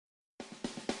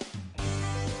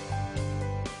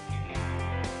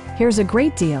Here's a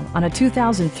great deal on a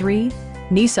 2003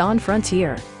 Nissan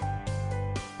Frontier.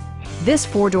 This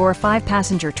four-door,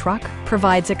 five-passenger truck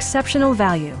provides exceptional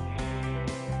value.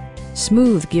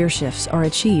 Smooth gear shifts are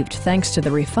achieved thanks to the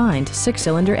refined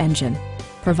six-cylinder engine,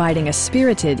 providing a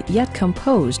spirited yet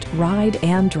composed ride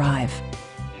and drive.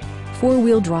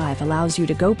 Four-wheel drive allows you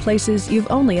to go places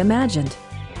you've only imagined.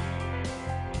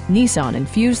 Nissan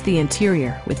infused the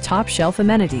interior with top-shelf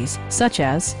amenities such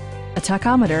as a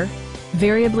tachometer,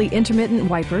 variably intermittent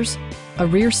wipers, a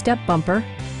rear step bumper,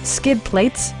 skid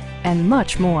plates, and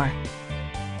much more.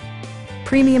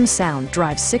 Premium sound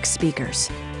drives 6 speakers,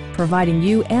 providing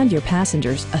you and your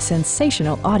passengers a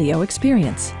sensational audio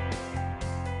experience.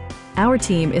 Our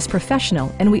team is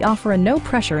professional and we offer a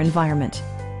no-pressure environment.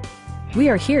 We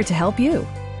are here to help you.